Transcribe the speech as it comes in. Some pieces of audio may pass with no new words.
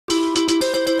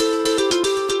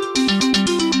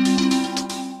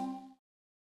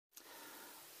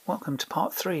Welcome to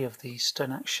part 3 of the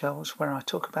Stoneaxe Shelves, where I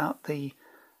talk about the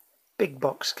big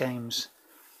box games,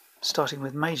 starting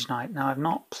with Mage Knight. Now, I've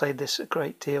not played this a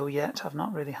great deal yet. I've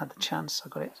not really had the chance. I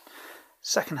got it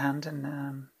second hand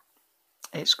and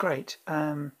it's great.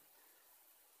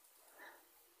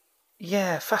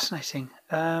 Yeah, fascinating.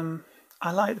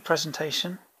 I like the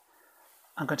presentation.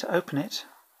 I'm going to open it.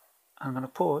 I'm going to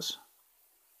pause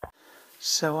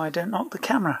so I don't knock the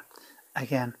camera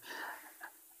again.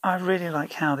 I really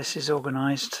like how this is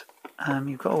organised.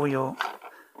 You've got all your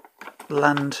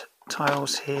land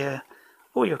tiles here,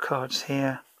 all your cards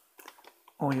here,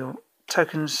 all your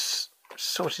tokens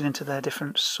sorted into their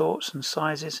different sorts and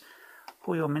sizes,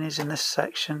 all your minis in this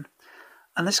section.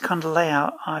 And this kind of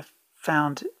layout, I've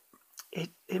found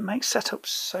it makes setup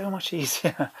so much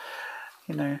easier.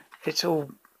 You know, it's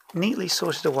all neatly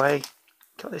sorted away.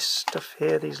 Got this stuff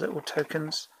here, these little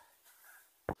tokens,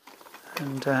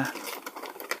 and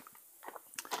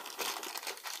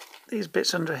these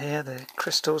bits under here, the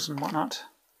crystals and whatnot.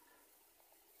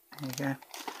 There you go.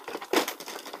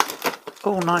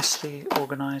 All nicely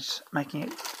organised, making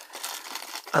it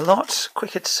a lot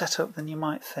quicker to set up than you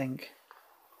might think.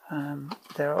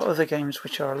 There are other games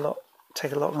which are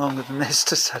take a lot longer than this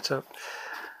to set up.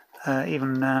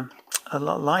 Even a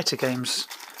lot lighter games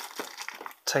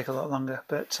take a lot longer.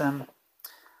 But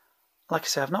like I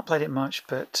say, I've not played it much,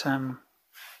 but a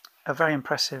very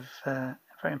impressive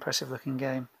looking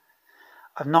game.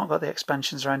 I've not got the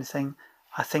expansions or anything.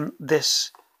 I think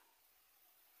this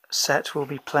set will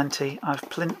be plenty. I've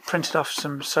printed off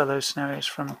some solo scenarios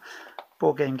from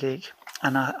Board Game Geek,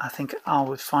 and I think I'll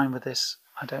be fine with this.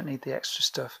 I don't need the extra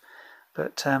stuff.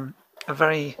 But a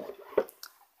very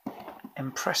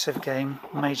impressive game,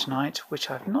 Mage Knight, which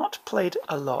I've not played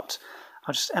a lot.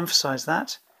 I'll just emphasise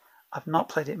that. I've not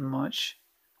played it much.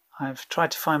 I've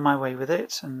tried to find my way with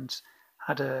it and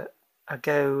had a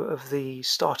go of the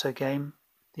starter game,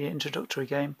 the introductory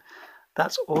game.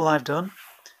 That's all I've done,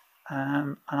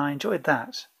 and I enjoyed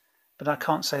that. But I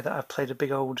can't say that I've played a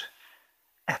big old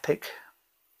epic,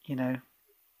 you know,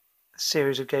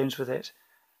 series of games with it.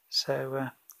 So,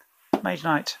 Mage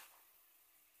Knight.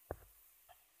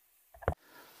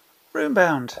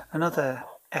 Runebound, another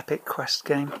epic quest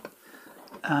game,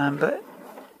 but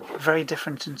very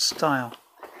different in style.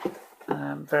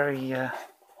 Very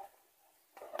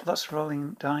lots of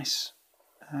rolling dice,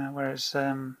 whereas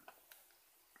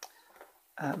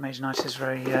Mage Knight is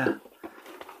very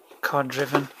card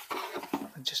driven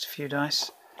with just a few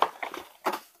dice.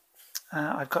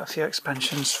 I've got a few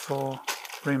expansions for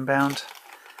Runebound,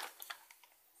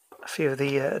 a few of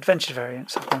the adventure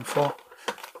variants I've gone for,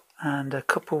 and a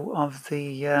couple of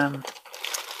the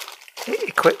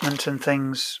equipment and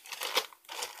things,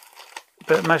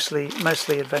 but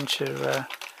mostly adventure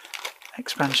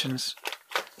expansions.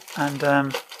 And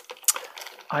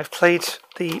I've played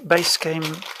the base game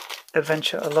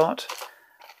adventure a lot.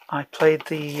 I played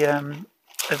the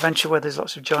adventure where there's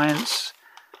lots of giants.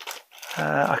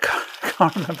 I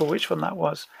can't remember which one that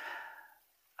was.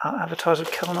 Avatars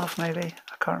of Kelnoff, maybe?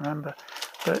 I can't remember.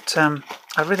 But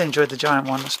I really enjoyed the giant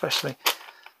one, especially.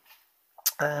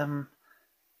 The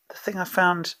thing I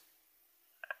find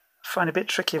a bit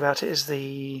tricky about it is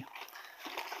the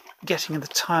getting the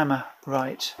timer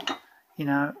right. You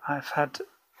know, I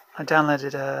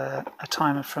downloaded a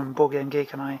timer from Board Game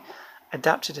Geek and I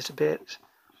adapted it a bit,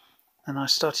 and I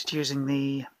started using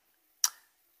the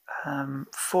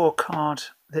 4-card,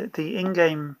 the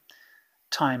in-game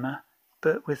timer,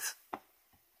 but with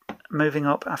moving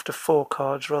up after 4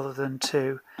 cards rather than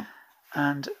 2.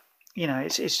 And you know,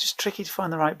 it's just tricky to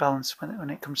find the right balance when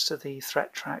it comes to the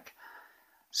threat track.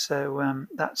 So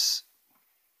that's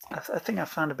a thing I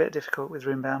found a bit difficult with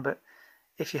Runebound. But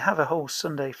if you have a whole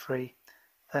Sunday free,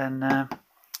 then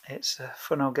it's a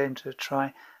fun old game to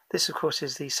try. This, of course,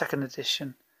 is the second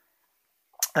edition,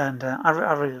 and I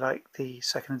really like the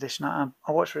second edition. I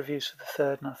watched reviews for the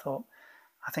third, and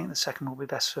I think the second will be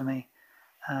best for me.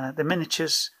 The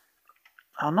miniatures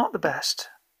are not the best.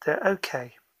 They're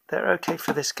okay. They're okay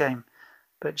for this game,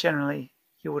 but generally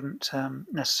you wouldn't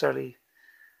necessarily.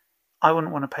 I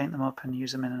wouldn't want to paint them up and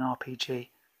use them in an RPG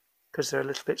because they're a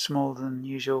little bit smaller than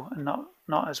usual and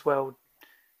not as well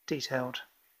detailed.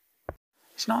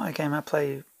 It's not a game I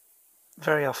play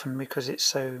very often because it's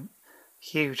so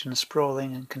huge and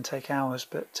sprawling and can take hours,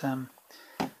 but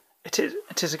it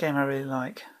is a game I really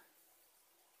like.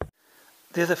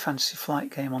 The other Fantasy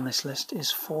Flight game on this list is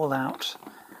Fallout.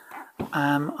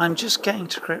 I'm just getting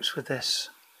to grips with this.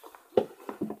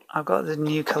 I've got the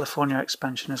new California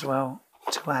expansion as well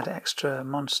to add extra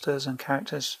monsters and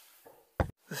characters.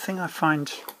 The thing I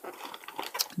find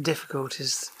difficult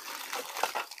is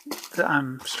that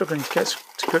I'm struggling to get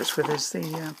to grips with is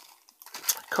the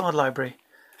card library.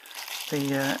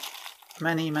 The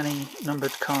many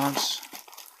numbered cards.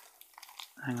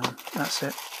 Hang on, that's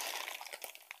it.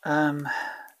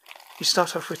 You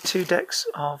start off with 2 decks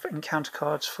of encounter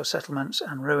cards for settlements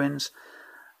and ruins,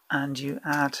 and you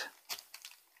add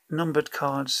numbered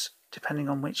cards depending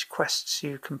on which quests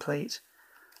you complete.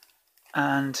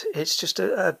 And it's just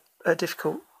a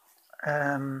difficult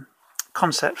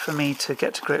concept for me to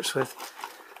get to grips with.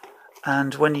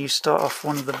 And when you start off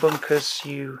one of the bunkers,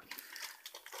 you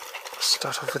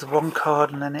start off with 1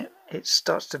 card, and then it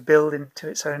starts to build into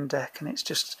its own deck, and it's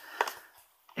just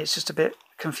a bit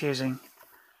confusing.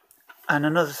 And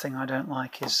another thing I don't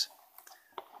like is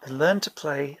the learn to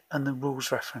play and the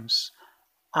rules reference.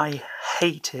 I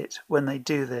hate it when they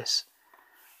do this,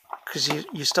 because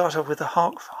you start off with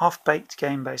a half-baked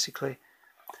game basically,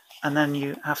 and then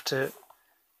you have to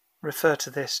refer to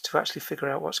this to actually figure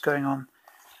out what's going on.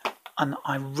 And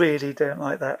I really don't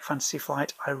like that, Fantasy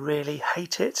Flight. I really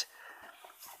hate it.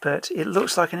 But it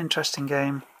looks like an interesting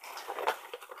game.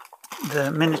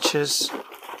 The miniatures,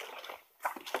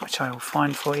 which I will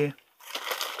find for you,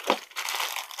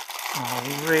 are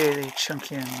really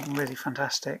chunky and really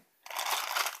fantastic.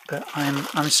 But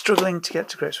I'm struggling to get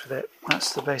to grips with it.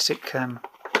 That's the basic thing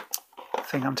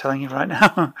I'm telling you right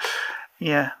now.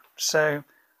 Yeah, so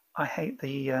I hate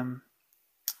the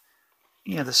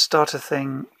the starter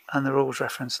thing and the rules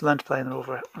reference. Learn to play and the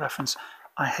rules reference.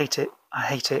 I hate it. I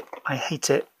hate it. I hate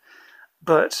it.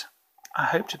 But I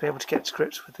hope to be able to get to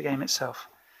grips with the game itself.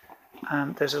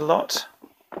 There's a lot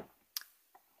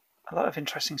of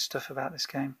interesting stuff about this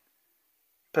game,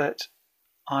 but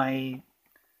I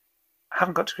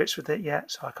haven't got to grips with it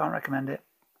yet, so I can't recommend it.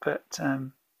 But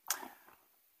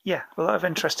yeah, a lot of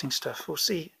interesting stuff. We'll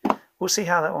see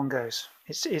how that one goes.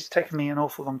 It's taken me an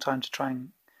awful long time to try and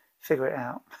figure it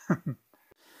out.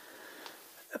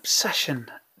 Obsession.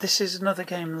 This is another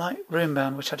game like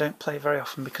Runebound, which I don't play very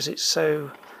often because it's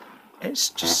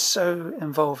just so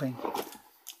involving.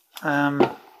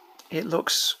 It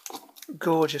looks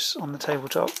gorgeous on the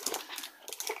tabletop.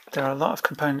 There are a lot of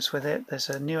components with it. There's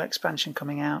a new expansion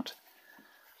coming out.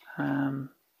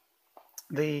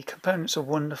 The components are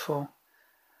wonderful.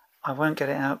 I won't get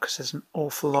it out because there's an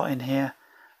awful lot in here.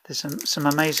 There's some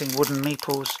amazing wooden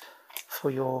meeples for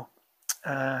your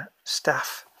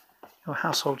staff, your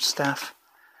household staff,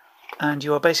 and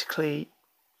you are basically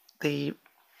you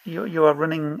are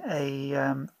running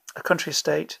a country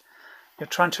estate. You're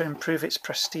trying to improve its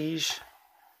prestige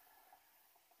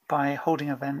by holding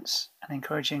events and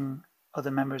encouraging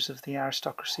other members of the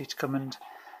aristocracy to come and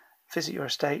visit your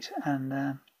estate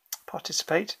and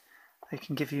participate. They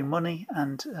can give you money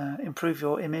and improve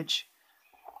your image,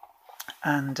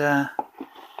 and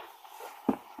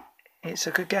it's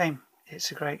a good game.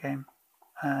 It's a great game.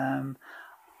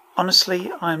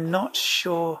 Honestly, I'm not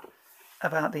sure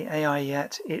about the AI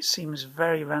yet. It seems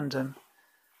very random.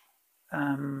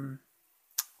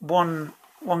 One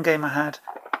game I had,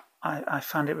 I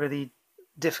found it really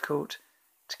difficult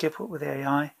to keep up with the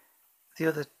AI. The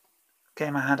other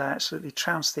game I had, I absolutely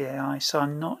trounced the AI, so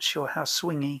I'm not sure how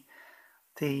swingy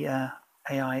the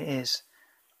AI is.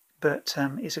 But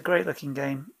it's a great looking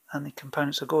game, and the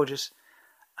components are gorgeous.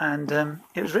 And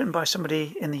it was written by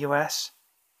somebody in the US,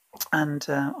 and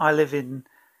I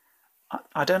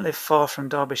don't live far from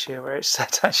Derbyshire, where it's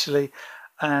set actually.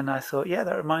 And I thought, yeah,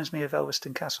 that reminds me of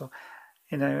Elveston Castle.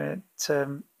 You know,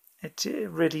 it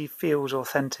really feels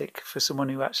authentic for someone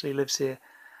who actually lives here,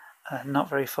 not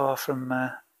very far from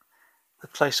the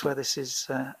place where this is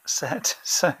set.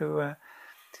 So,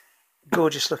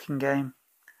 gorgeous looking game.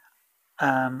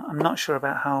 I'm not sure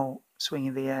about how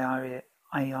swingy the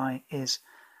AI is,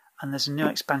 and there's a new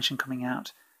expansion coming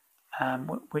out,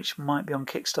 which might be on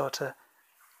Kickstarter,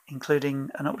 including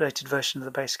an updated version of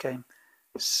the base game.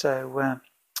 So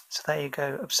there you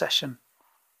go, Obsession.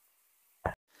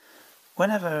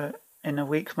 Whenever in a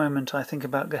weak moment I think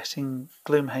about getting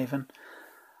Gloomhaven,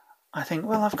 I think,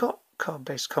 well, I've got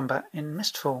card-based combat in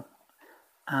Mistfall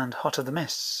and Heart of the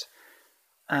Mists.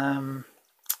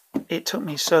 It took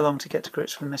me so long to get to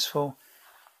grips with Mistfall.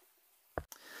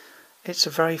 It's a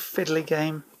very fiddly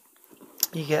game.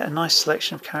 You get a nice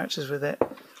selection of characters with it.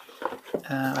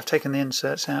 I've taken the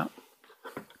inserts out.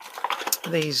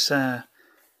 These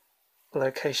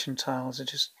location tiles are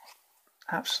just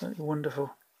absolutely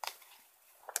wonderful.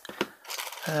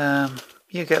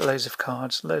 You get loads of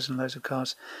cards, loads and loads of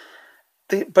cards.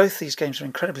 Both these games are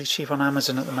incredibly cheap on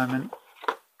Amazon at the moment,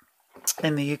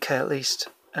 in the UK at least.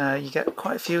 You get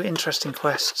quite a few interesting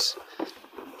quests.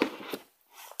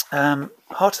 Heart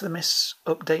of the Mists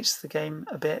updates the game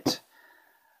a bit.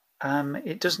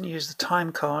 It doesn't use the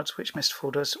time cards, which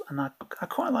Mistfall does, and I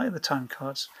quite like the time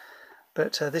cards.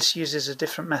 But this uses a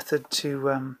different method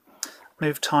to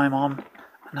move time on,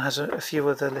 and has a few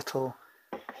other little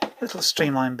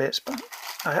streamlined bits. But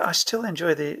I still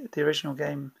enjoy the original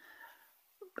game,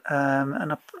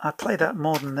 and I play that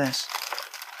more than this.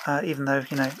 Even though,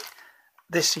 you know,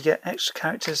 this you get extra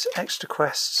characters, extra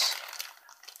quests,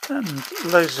 and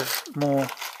loads of more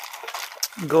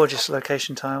gorgeous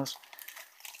location tiles.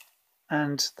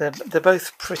 And they're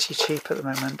both pretty cheap at the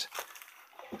moment.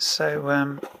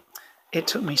 So it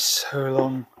took me so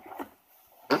long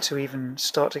to even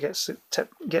start to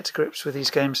get to grips with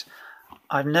these games.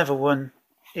 I've never won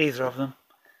either of them,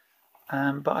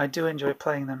 but I do enjoy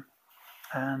playing them.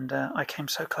 And I came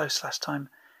so close last time,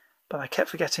 but I kept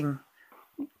forgetting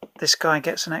this guy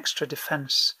gets an extra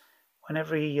defense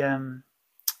whenever he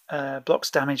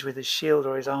blocks damage with his shield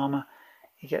or his armor.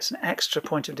 He gets an extra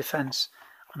point of defense,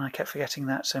 and I kept forgetting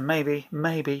that. So maybe,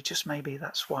 just maybe,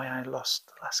 that's why I lost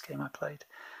the last game I played.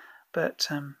 But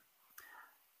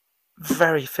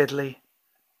very fiddly,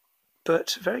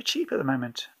 but very cheap at the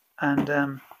moment, and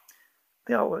the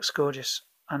artwork's gorgeous,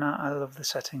 and I love the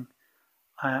setting.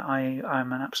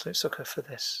 I'm an absolute sucker for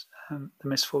this, the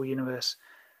Mistfall universe.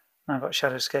 And I've got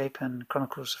Shadowscape and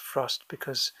Chronicles of Frost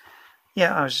because,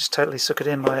 yeah, I was just totally suckered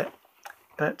in by it.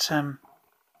 But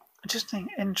just an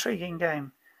intriguing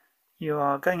game. You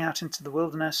are going out into the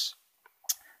wilderness,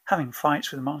 having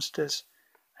fights with monsters,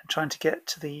 and trying to get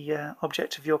to the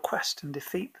object of your quest and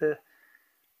defeat the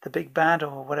big bad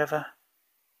or whatever.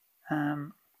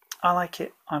 I like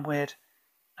it. I'm weird,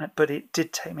 but it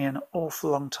did take me an awful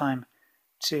long time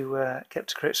to get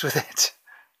to grips with it.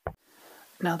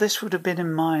 Now, this would have been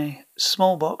in my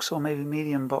small box or maybe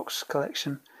medium box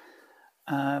collection,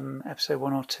 episode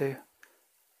 1 or 2,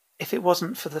 if it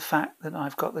wasn't for the fact that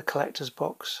I've got the collector's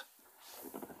box,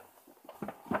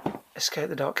 Escape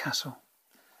the Dark Castle.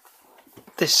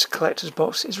 This collector's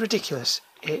box is ridiculous.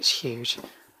 It's huge.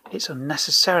 It's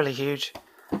unnecessarily huge,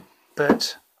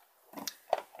 but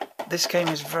this game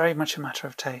is very much a matter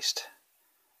of taste.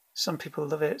 Some people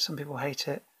love it, some people hate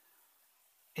it.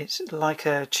 It's like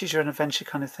a choose your own adventure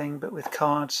kind of thing, but with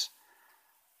cards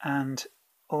and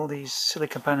all these silly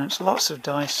components, lots of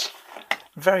dice,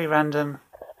 very random.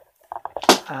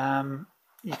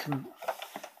 You can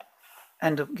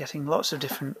end up getting lots of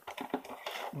different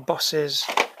bosses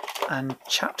and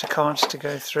chapter cards to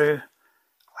go through,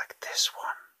 like this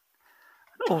one,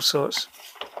 and all sorts.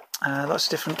 Lots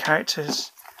of different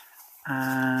characters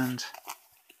and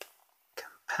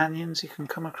companions you can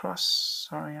come across.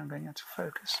 Sorry, I'm going out of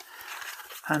focus.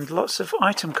 And lots of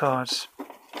item cards.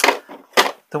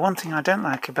 The one thing I don't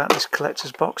like about this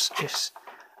collector's box is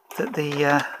that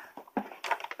the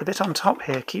bit on top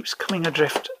here keeps coming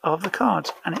adrift of the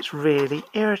cards, and it's really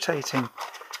irritating.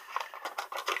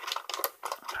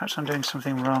 Perhaps I'm doing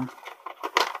something wrong.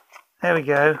 There we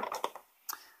go.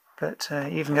 But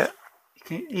you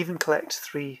can even collect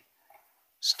 3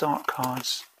 start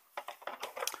cards.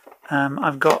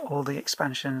 I've got all the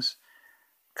expansions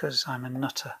because I'm a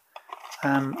nutter.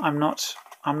 I'm not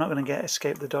going to get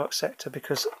Escape the Dark Sector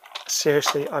because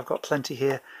seriously, I've got plenty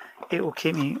here. It will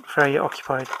keep me very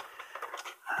occupied.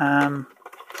 I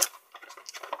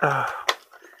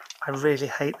really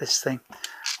hate this thing.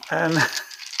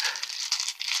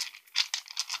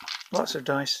 Lots of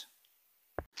dice,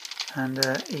 and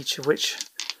each of which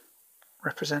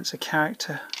represents a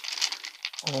character,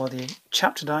 or the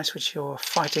chapter dice which you're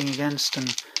fighting against,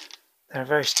 and there are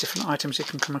various different items you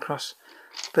can come across.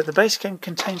 But the base game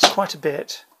contains quite a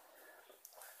bit.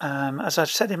 As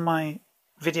I've said in my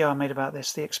video I made about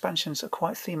this, the expansions are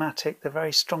quite thematic. They're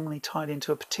very strongly tied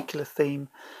into a particular theme.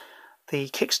 The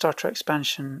Kickstarter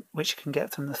expansion, which you can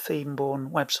get from the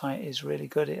Themeborn website, is really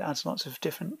good. It adds lots of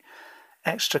different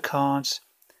extra cards,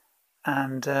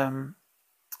 and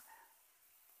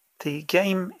the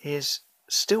game is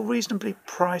still reasonably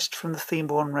priced from the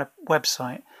Themeborn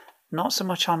website. Not so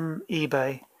much on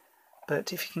eBay,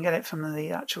 but if you can get it from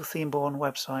the actual Themeborn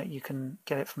website, you can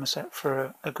get it from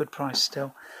for a good price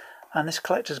still. And this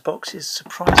collector's box is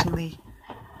surprisingly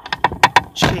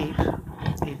cheap,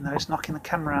 even though it's knocking the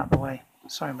camera out of the way.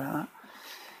 Sorry about that.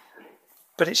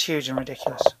 But it's huge and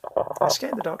ridiculous.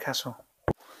 Escape the Dark Castle.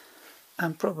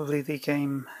 And probably the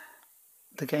game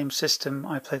system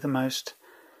I play the most,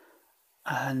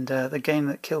 and the game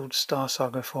that killed Star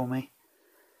Saga for me,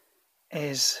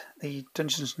 is the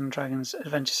Dungeons & Dragons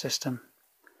adventure system.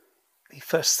 The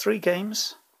first 3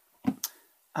 games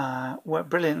work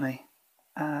brilliantly.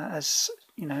 As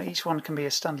you know, each one can be a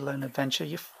standalone adventure.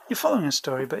 You're following a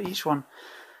story, but each one,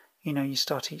 you know, you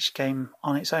start each game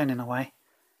on its own in a way,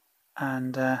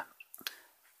 and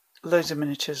loads of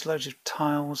miniatures, loads of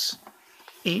tiles.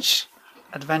 Each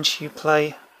adventure you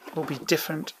play will be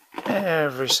different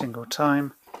every single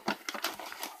time,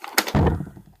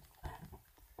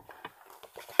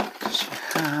 because you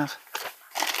have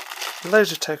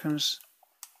loads of tokens.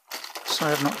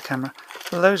 Sorry, I've knocked the camera.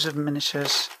 Loads of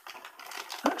miniatures,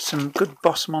 some good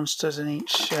boss monsters in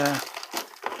each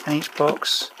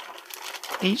box.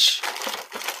 Each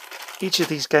of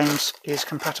these games is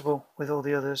compatible with all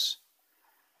the others.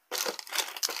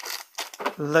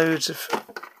 Loads of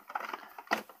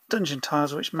dungeon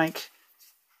tiles which make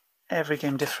every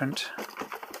game different,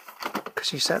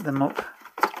 because you set them up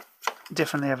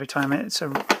differently every time. It's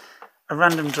a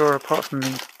random draw apart from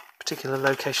the particular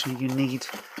location you need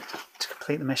to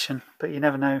complete the mission, but you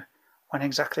never know when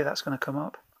exactly that's going to come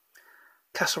up.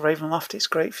 Castle Ravenloft, it's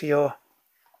great for your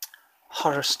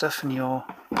horror stuff and your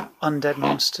undead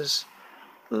monsters.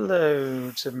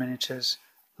 Loads of miniatures,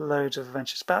 loads of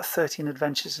adventures, about 13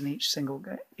 adventures in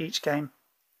each game,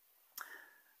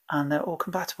 and they're all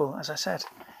compatible, as I said.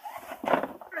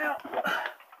 Now,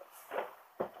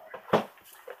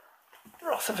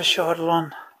 Wrath of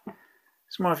Ashardalon,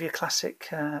 it's more of your classic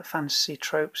fantasy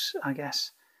tropes, I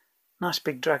guess. Nice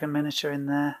big dragon miniature in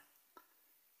there.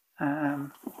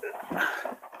 And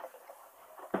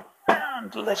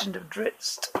Legend of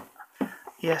Drizzt.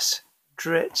 Yes,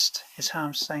 Drizzt is how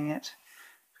I'm saying it,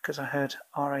 because I heard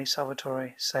R.A.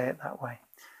 Salvatore say it that way.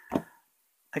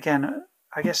 Again,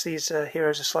 I guess these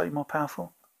heroes are slightly more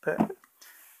powerful, but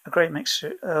a great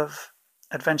mixture of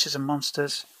adventures and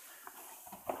monsters.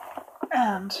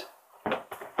 And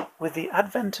with the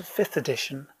advent of 5th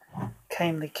edition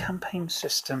came the campaign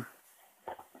system,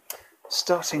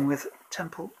 starting with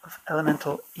Temple of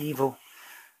Elemental Evil.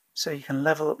 So you can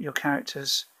level up your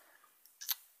characters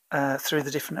through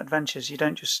the different adventures. You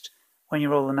don't just, when you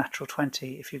roll a natural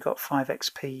 20, if you've got 5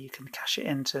 XP, you can cash it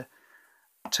in to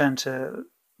turn to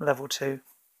level 2.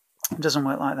 It doesn't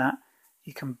work like that.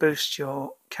 You can boost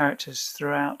your characters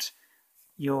throughout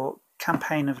your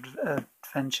campaign of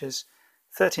adventures,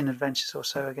 13 adventures or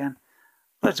so again,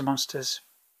 loads of monsters,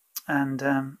 and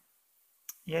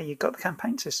yeah, you've got the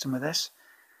campaign system with this.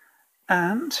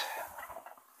 And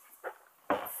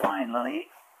finally,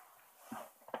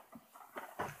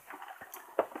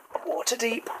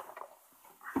 Waterdeep.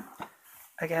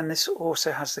 Again, this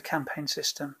also has the campaign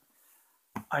system.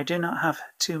 I do not have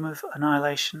Tomb of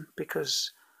Annihilation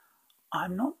because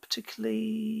I've not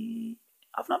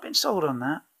been sold on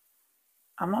that.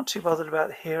 I'm not too bothered about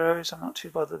the heroes, I'm not too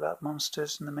bothered about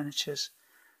monsters and the miniatures.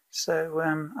 So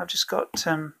I've just got,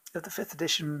 of the 5th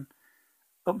edition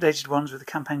updated ones with the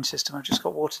campaign system, I've just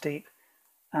got Waterdeep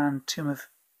and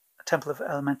Temple of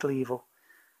Elemental Evil.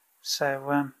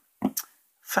 So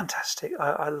fantastic,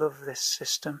 I love this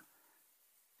system.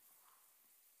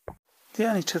 The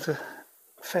only two other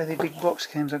fairly big box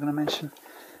games I'm going to mention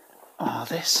are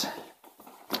this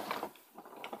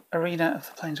Arena of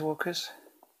the Planeswalkers.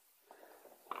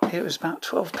 It was about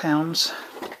 £12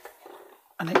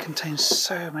 and it contains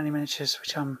so many miniatures,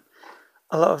 which a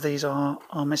lot of these are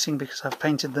missing because I've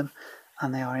painted them,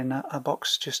 and they are in a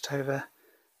box just over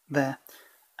there.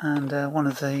 And one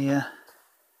of the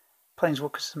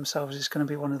Planeswalkers themselves is going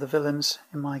to be one of the villains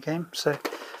in my game. So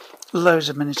loads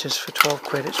of miniatures for 12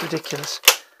 quid, it's ridiculous.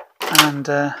 And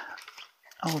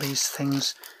all these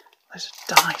things, loads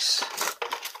of dice,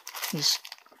 these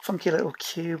funky little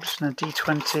cubes and a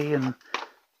D20 and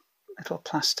little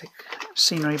plastic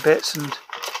scenery bits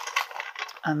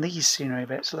and these scenery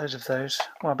bits, loads of those.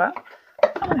 Well,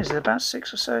 how many is there? About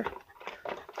 6 or so.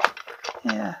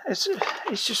 Yeah, it's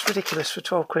just ridiculous for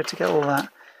 12 quid to get all that.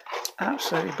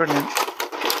 Absolutely brilliant.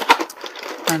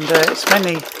 And it's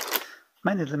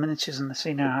mainly the miniatures and the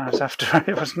scenery I was after.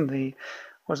 It wasn't the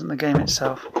game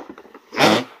itself,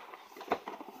 because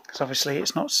obviously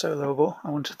it's not soloable, I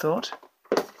wouldn't have thought.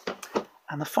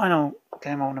 And the final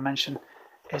game I want to mention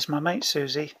is my mate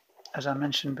Susie, as I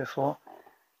mentioned before,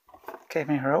 gave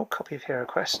me her old copy of Hero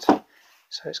Quest.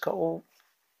 So it's got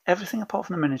everything apart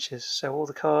from the miniatures. So all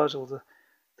the cards, all the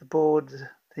board,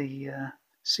 the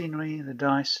scenery, the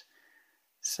dice.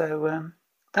 So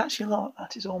that's your lot.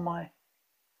 That is all my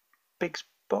big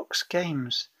box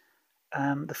games.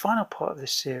 The final part of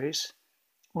this series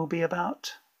will be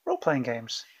about role-playing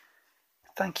games.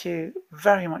 Thank you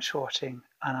very much for watching,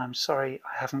 and I'm sorry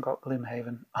I haven't got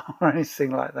Gloomhaven or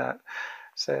anything like that.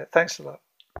 So thanks a lot.